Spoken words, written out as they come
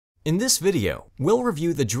In this video, we'll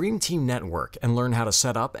review the DreamTeam network and learn how to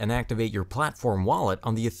set up and activate your platform wallet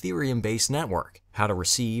on the Ethereum-based network, how to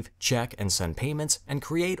receive, check, and send payments, and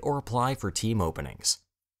create or apply for team openings.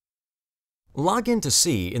 Log in to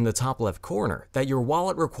see in the top left corner that your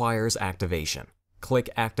wallet requires activation.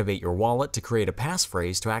 Click Activate Your Wallet to create a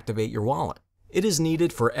passphrase to activate your wallet. It is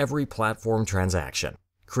needed for every platform transaction.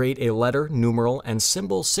 Create a letter, numeral, and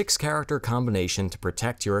symbol 6-character combination to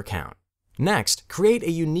protect your account. Next, create a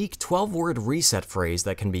unique 12-word reset phrase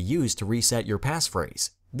that can be used to reset your passphrase.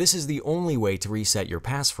 This is the only way to reset your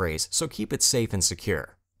passphrase, so keep it safe and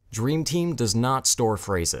secure. DreamTeam does not store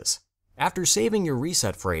phrases. After saving your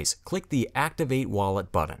reset phrase, click the Activate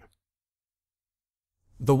Wallet button.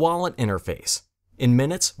 The wallet interface. In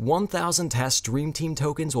minutes, 1,000 test DreamTeam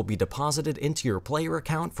tokens will be deposited into your player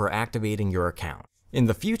account for activating your account. In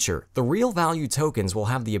the future, the real value tokens will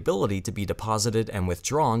have the ability to be deposited and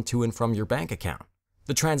withdrawn to and from your bank account.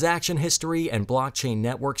 The transaction history and blockchain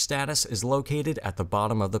network status is located at the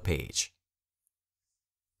bottom of the page.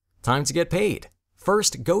 Time to get paid.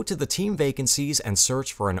 First, go to the team vacancies and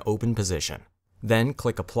search for an open position. Then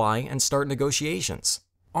click Apply and start negotiations.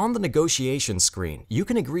 On the negotiation screen, you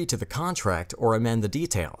can agree to the contract or amend the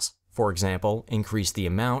details. For example, increase the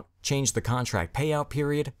amount, change the contract payout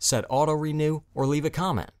period, set auto-renew, or leave a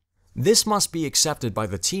comment. This must be accepted by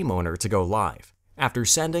the team owner to go live. After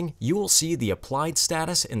sending, you will see the applied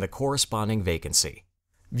status in the corresponding vacancy.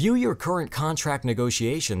 View your current contract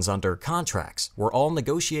negotiations under Contracts, where all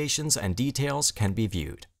negotiations and details can be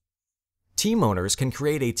viewed. Team owners can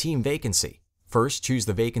create a team vacancy. First, choose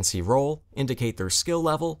the vacancy role, indicate their skill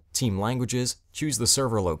level, team languages, choose the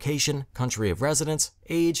server location, country of residence,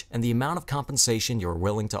 age, and the amount of compensation you're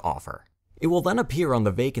willing to offer. It will then appear on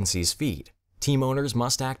the vacancies feed. Team owners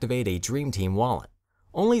must activate a DreamTeam wallet.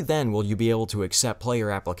 Only then will you be able to accept player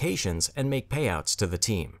applications and make payouts to the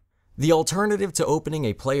team. The alternative to opening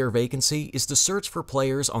a player vacancy is to search for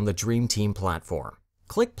players on the DreamTeam platform.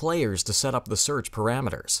 Click Players to set up the search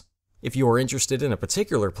parameters. If you are interested in a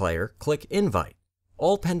particular player, click Invite.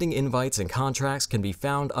 All pending invites and contracts can be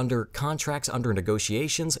found under Contracts under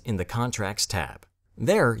Negotiations in the Contracts tab.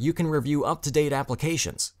 There, you can review up-to-date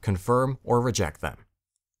applications, confirm or reject them.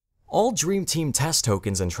 All DreamTeam Test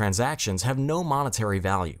Tokens and transactions have no monetary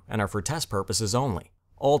value and are for test purposes only.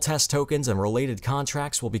 All test tokens and related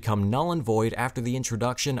contracts will become null and void after the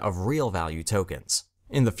introduction of real value tokens.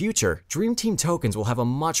 In the future, DreamTeam tokens will have a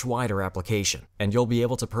much wider application, and you'll be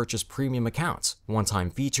able to purchase premium accounts,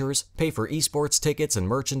 one-time features, pay for esports tickets and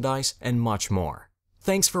merchandise, and much more.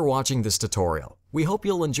 Thanks for watching this tutorial. We hope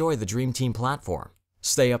you'll enjoy the DreamTeam platform.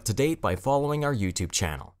 Stay up to date by following our YouTube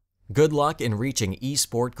channel. Good luck in reaching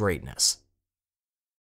esport greatness.